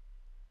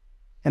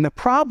 And the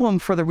problem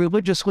for the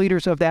religious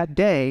leaders of that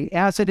day,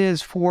 as it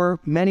is for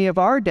many of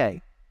our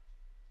day,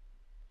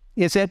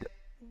 is that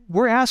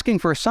we're asking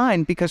for a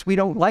sign because we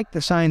don't like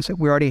the signs that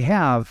we already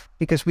have,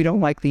 because we don't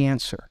like the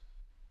answer.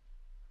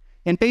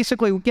 And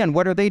basically, again,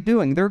 what are they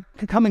doing? They're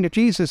coming to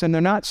Jesus and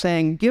they're not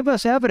saying, give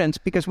us evidence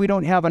because we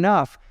don't have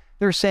enough.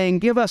 They're saying,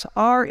 give us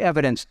our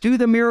evidence. Do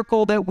the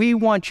miracle that we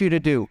want you to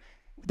do.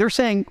 They're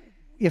saying,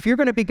 if you're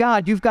going to be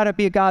God, you've got to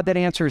be a God that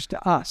answers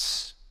to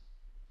us.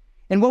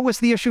 And what was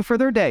the issue for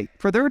their day?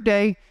 For their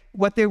day,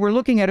 what they were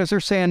looking at is they're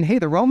saying, hey,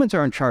 the Romans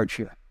are in charge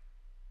here.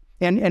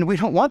 And we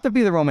don't want to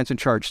be the Romans in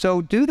charge.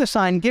 So do the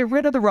sign, get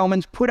rid of the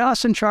Romans, put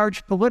us in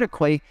charge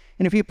politically.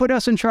 And if you put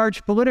us in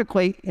charge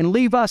politically and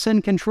leave us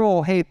in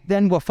control, hey,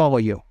 then we'll follow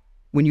you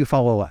when you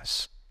follow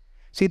us.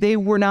 See, they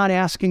were not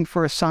asking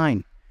for a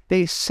sign.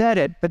 They said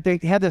it, but they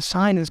had the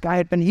sign, this guy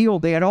had been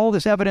healed. They had all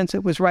this evidence,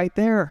 it was right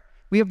there.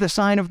 We have the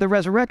sign of the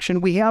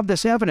resurrection. We have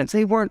this evidence.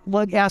 They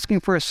weren't asking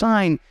for a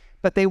sign,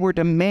 but they were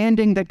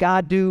demanding that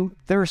God do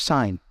their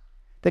sign.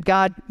 That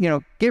God,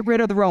 get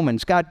rid of the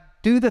Romans. God,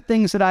 do the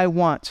things that I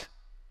want.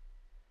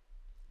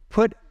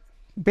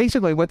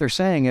 Basically what they're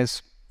saying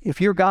is, if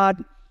you're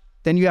God,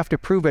 then you have to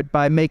prove it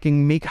by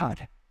making me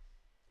God.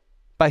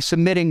 By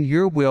submitting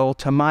your will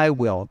to my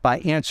will, by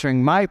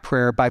answering my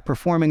prayer, by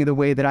performing the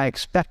way that I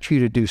expect you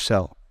to do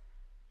so.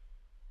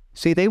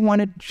 See, they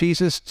wanted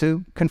Jesus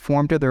to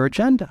conform to their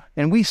agenda,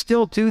 and we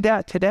still do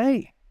that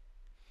today.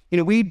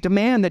 We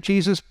demand that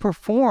Jesus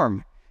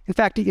perform. In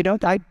fact,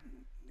 I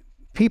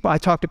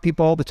talk to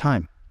people all the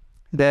time.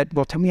 that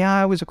will tell me,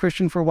 I was a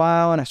Christian for a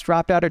while and I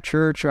dropped out of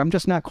church, or I'm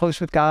just not close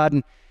with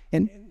God.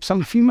 And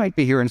some of you might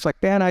be here and it's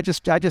like, man, I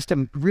just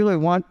really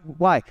want,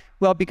 why?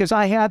 Well, because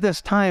I had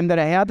this time that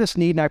I had this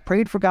need and I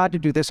prayed for God to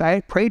do this. I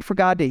prayed for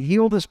God to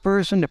heal this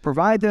person, to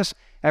provide this.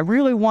 I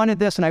really wanted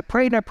this and I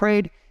prayed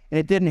and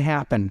it didn't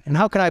happen. And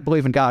how can I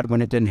believe in God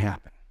when it didn't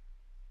happen?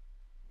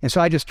 And so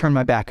I just turned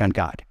my back on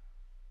God.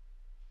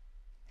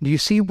 Do you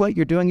see what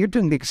you're doing? You're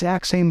doing the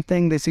exact same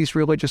thing that these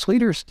religious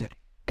leaders did.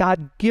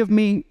 God, give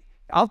me,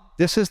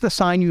 this is the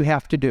sign you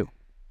have to do.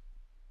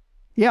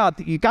 Yeah,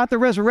 you got the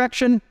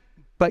resurrection,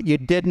 but you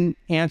didn't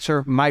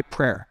answer my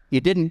prayer.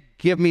 You didn't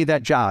give me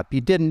that job.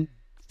 You didn't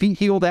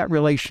heal that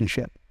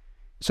relationship.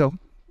 So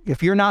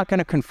if you're not going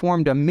to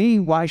conform to me,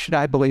 why should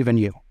I believe in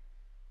you?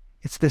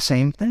 It's the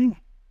same thing.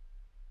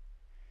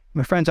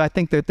 My friends, I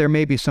think that there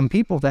may be some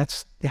people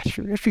that's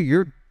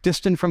you're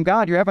distant from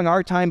God. You're having a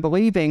hard time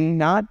believing,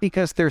 not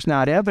because there's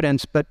not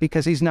evidence, but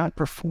because he's not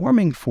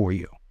performing for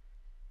you.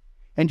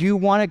 And you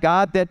want a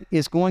God that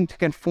is going to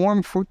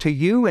conform to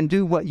you and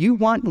do what you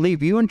want,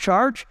 leave you in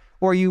charge?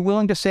 Or are you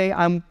willing to say,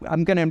 I'm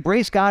going to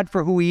embrace God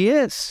for who he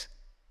is,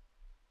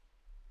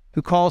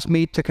 who calls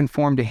me to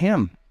conform to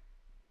him?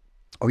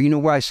 Or you know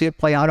where I see it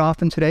play out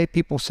often today?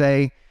 People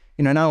say,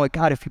 no,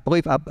 God, if you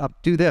believe, I'll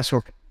do this.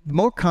 Or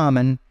more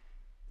common,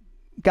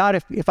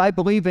 God, if I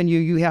believe in you,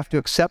 you have to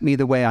accept me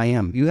the way I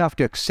am. You have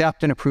to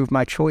accept and approve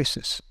my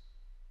choices.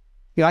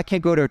 I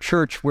can't go to a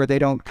church where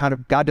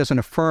God doesn't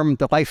affirm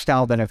the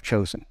lifestyle that I've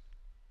chosen.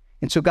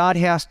 And so God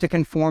has to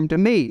conform to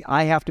me.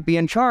 I have to be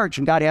in charge,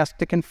 and God has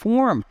to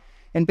conform.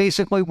 And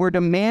basically, we're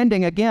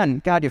demanding,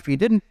 again, God, if you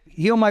didn't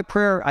heal my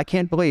prayer, I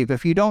can't believe.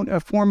 If you don't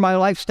affirm my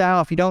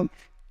lifestyle, if you don't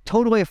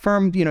totally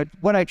affirm,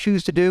 what I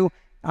choose to do,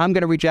 I'm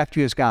going to reject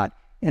you as God.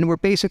 And we're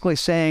basically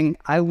saying,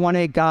 I want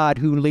a God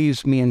who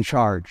leaves me in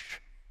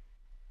charge.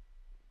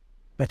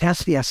 But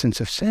that's the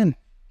essence of sin.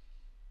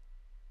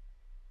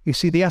 You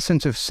see, the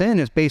essence of sin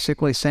is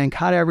basically saying,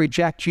 God, I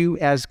reject you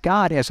as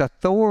God, as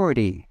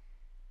authority.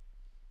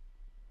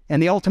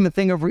 And the ultimate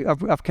thing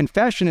of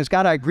confession is,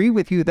 God, I agree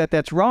with you that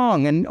that's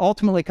wrong. And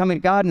ultimately coming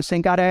to God and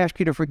saying, God, I ask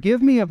you to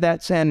forgive me of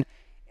that sin,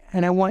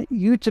 and I want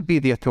you to be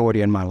the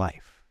authority in my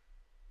life.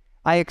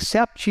 I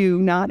accept you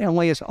not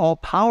only as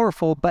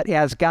all-powerful, but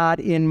as God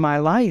in my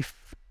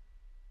life.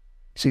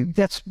 See,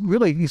 that's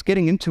really, he's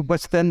getting into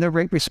what's then the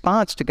right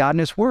response to God and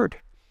his word.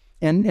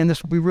 And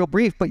this will be real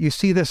brief, but you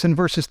see this in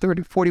verses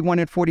 41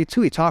 and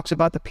 42. He talks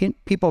about the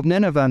people of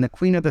Nineveh and the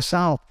queen of the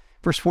south.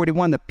 Verse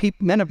 41, the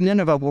men of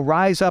Nineveh will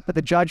rise up at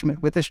the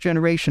judgment with this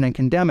generation and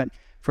condemn it,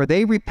 for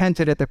they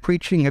repented at the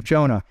preaching of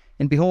Jonah.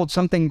 And behold,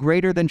 something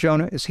greater than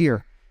Jonah is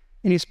here.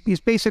 And he's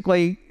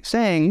basically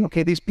saying,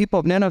 okay, these people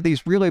of Nineveh,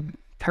 these really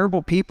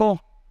terrible people,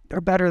 they're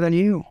better than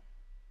you.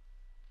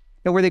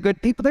 Now, were they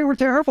good people? They were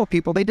terrible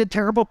people. They did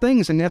terrible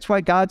things, and that's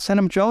why God sent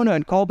them Jonah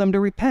and called them to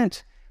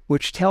repent,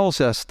 which tells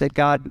us that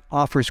God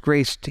offers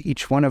grace to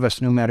each one of us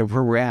no matter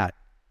where we're at.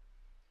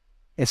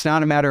 It's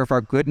not a matter of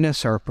our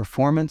goodness or our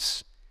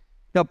performance.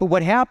 No, but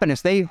what happened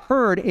is they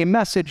heard a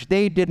message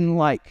they didn't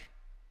like.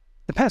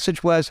 The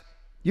message was,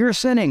 you're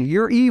sinning,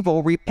 you're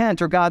evil,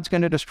 repent or God's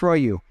going to destroy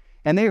you.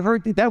 And they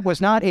heard that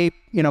was not a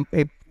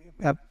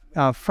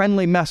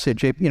friendly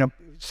message,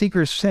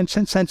 seeker's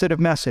sensitive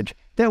message.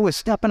 That was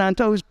stepping on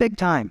toes big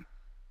time.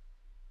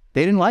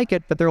 They didn't like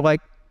it, but they're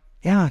like,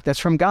 yeah, that's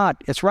from God.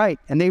 It's right.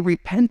 And they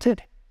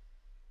repented.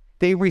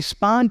 They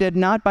responded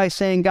not by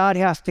saying God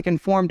has to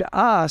conform to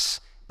us,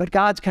 but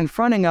God's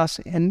confronting us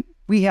and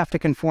we have to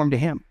conform to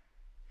him.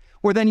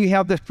 Or then you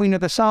have the queen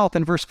of the south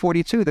in verse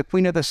 42. The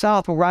queen of the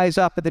south will rise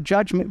up at the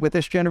judgment with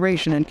this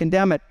generation and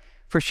condemn it.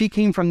 For she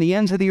came from the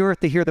ends of the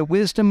earth to hear the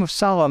wisdom of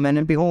Solomon,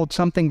 and behold,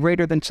 something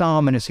greater than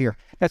Solomon is here.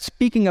 That's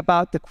speaking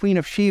about the queen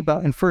of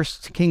Sheba in 1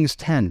 Kings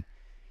 10.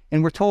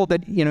 And we're told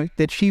that,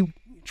 that she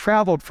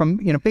traveled from,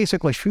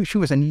 basically she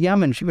was in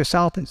Yemen. She was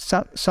south in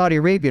Saudi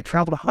Arabia,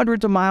 traveled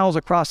hundreds of miles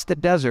across the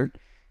desert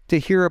to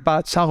hear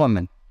about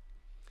Solomon.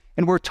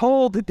 And we're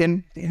told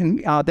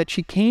that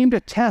she came to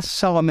test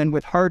Solomon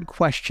with hard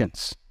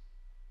questions.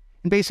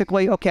 And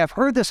basically, okay, I've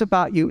heard this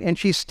about you, and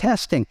she's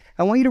testing.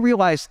 I want you to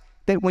realize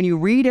that when you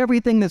read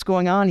everything that's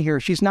going on here,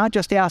 she's not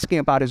just asking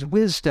about his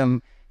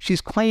wisdom. She's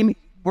claiming,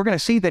 we're going to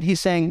see that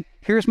he's saying,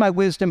 here's my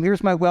wisdom,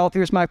 here's my wealth,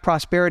 here's my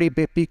prosperity,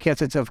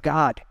 because it's of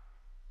God.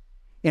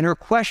 And her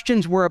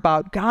questions were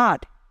about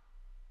God.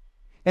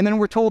 And then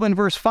we're told in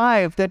verse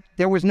 5 that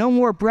there was no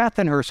more breath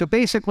in her. So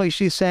basically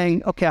she's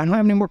saying, okay, I don't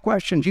have any more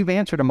questions. You've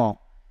answered them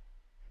all.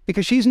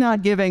 Because she's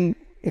not giving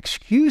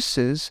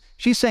excuses.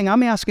 She's saying,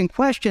 I'm asking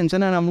questions,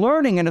 and then I'm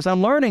learning. And as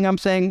I'm learning, I'm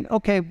saying,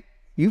 okay,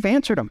 you've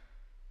answered them.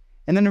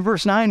 And then in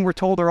verse 9, we're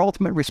told her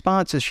ultimate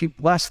response is she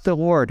blessed the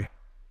Lord.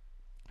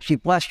 She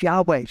blessed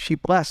Yahweh.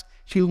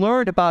 She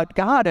learned about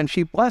God, and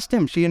she blessed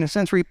him. She, in a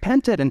sense,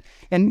 repented.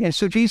 And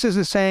so Jesus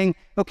is saying,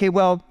 okay,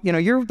 well,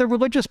 you're the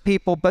religious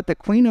people, but the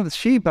queen of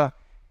Sheba,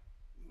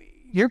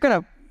 she's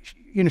going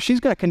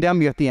to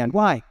condemn you at the end.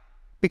 Why?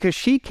 Because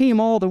she came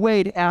all the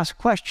way to ask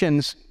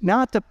questions,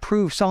 not to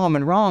prove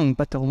Solomon wrong,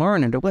 but to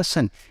learn and to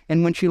listen.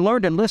 And when she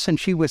learned and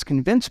listened, she was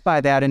convinced by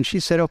that. And she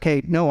said,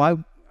 okay,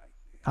 no,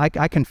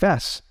 I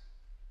confess.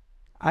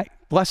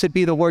 Blessed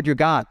be the Lord your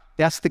God.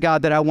 That's the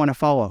God that I want to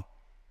follow.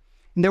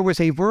 And there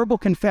was a verbal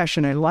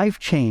confession, a life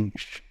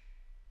change.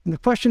 And the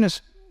question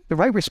is, the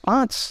right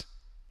response,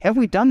 have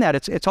we done that?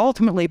 It's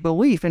ultimately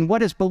belief. And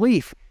what is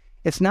belief?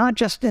 It's not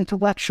just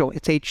intellectual.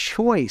 It's a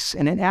choice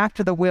and an act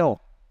of the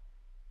will.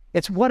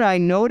 It's what I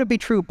know to be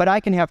true, but I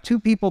can have two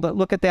people that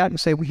look at that and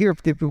say, well, here,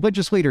 the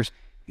religious leaders,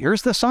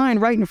 here's the sign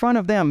right in front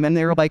of them. And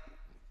they're like,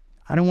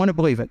 I don't want to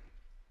believe it.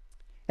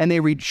 And they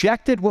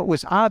rejected what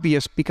was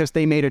obvious because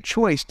they made a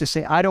choice to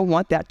say, I don't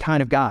want that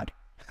kind of God.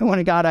 I want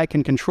a God I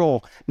can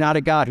control, not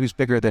a God who's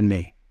bigger than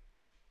me.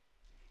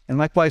 And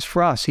likewise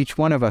for us, each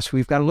one of us,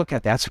 we've got to look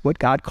at that's what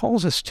God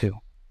calls us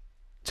to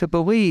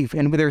believe.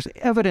 And there's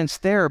evidence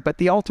there, but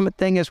the ultimate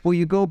thing is, will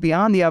you go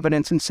beyond the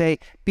evidence and say,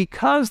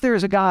 because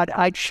there's a God,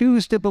 I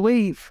choose to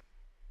believe,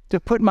 to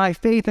put my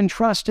faith and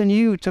trust in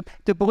you,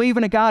 to believe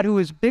in a God who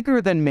is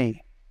bigger than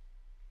me,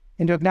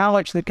 and to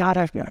acknowledge that, God,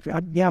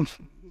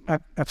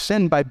 I've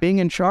sinned by being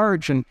in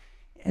charge and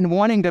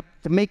wanting to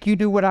make you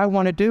do what I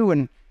want to do.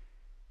 And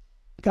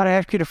God, I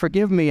ask you to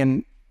forgive me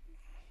and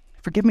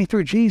forgive me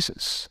through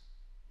Jesus,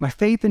 my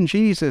faith in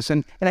Jesus.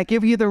 And I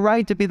give you the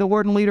right to be the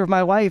Lord and leader of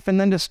my life, and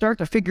then to start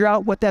to figure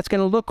out what that's going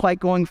to look like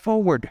going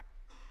forward.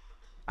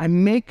 I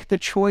make the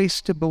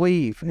choice to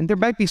believe. And there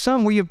might be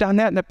some where you've done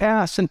that in the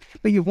past,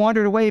 but you've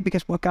wandered away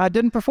because, well, God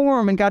didn't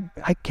perform, and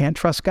I can't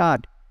trust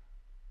God.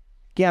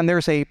 Again,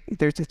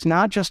 it's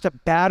not just a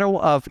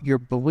battle of your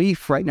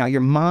belief right now,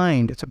 your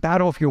mind. It's a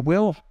battle of your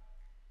will.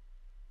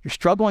 You're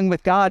struggling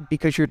with God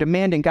because you're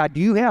demanding, God,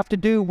 you have to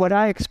do what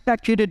I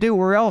expect you to do,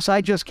 or else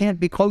I just can't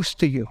be close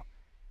to you.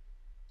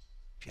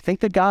 Do you think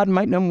that God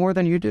might know more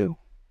than you do?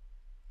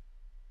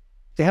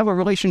 To have a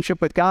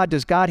relationship with God,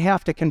 does God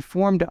have to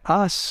conform to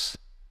us?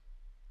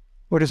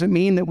 Or does it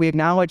mean that we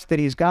acknowledge that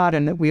he's God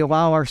and that we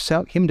allow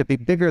him to be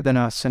bigger than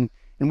us? And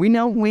we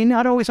know we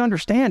not always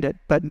understand it,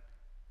 but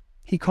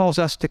he calls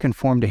us to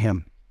conform to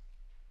him.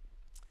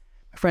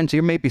 Friends,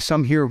 there may be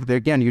some here that,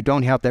 again, you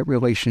don't have that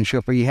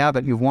relationship, or you have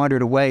it, you've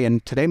wandered away,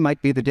 and today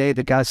might be the day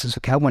that God says,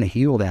 okay, I want to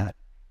heal that.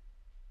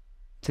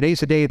 Today's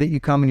the day that you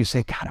come and you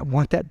say, God, I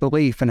want that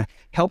belief, and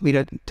help me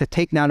to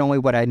take not only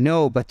what I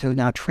know, but to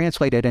now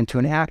translate it into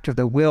an act of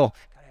the will.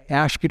 I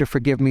ask you to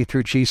forgive me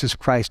through Jesus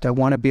Christ. I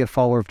want to be a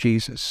follower of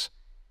Jesus.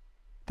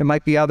 There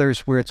might be others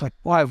where it's like,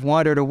 well, I've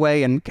wandered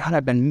away, and God,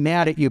 I've been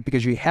mad at you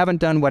because you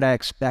haven't done what I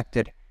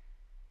expected.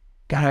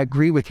 God, I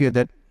agree with you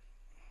that,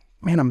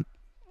 man, I'm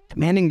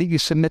demanding that you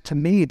submit to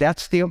me.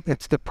 It's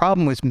the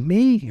problem with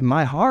me in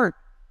my heart.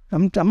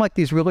 I'm like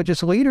these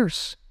religious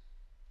leaders.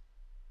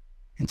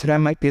 And today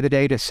might be the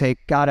day to say,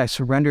 God, I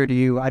surrender to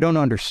you. I don't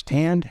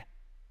understand,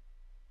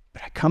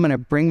 but I come and I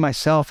bring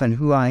myself and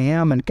who I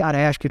am. And God, I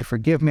ask you to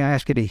forgive me. I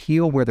ask you to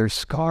heal where there's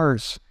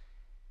scars.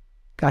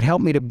 God,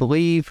 help me to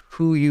believe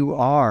who you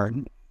are,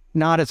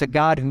 not as a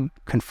God who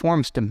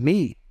conforms to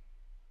me,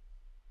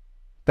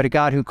 but a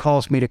God who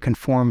calls me to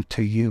conform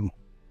to you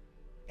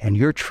and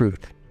your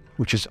truth,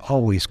 which is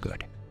always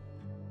good.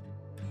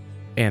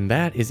 And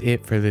that is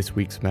it for this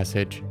week's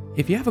message.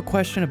 If you have a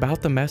question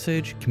about the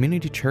message,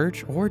 Community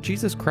Church, or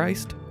Jesus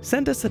Christ,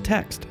 send us a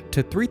text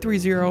to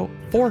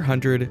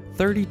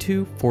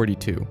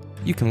 330-400-3242.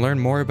 You can learn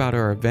more about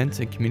our events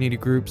and community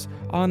groups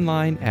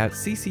online at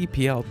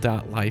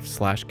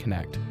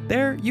ccpl.life/connect.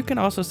 There, you can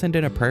also send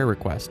in a prayer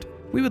request.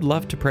 We would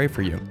love to pray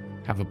for you.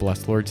 Have a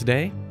blessed Lord's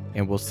Day,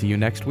 and we'll see you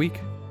next week.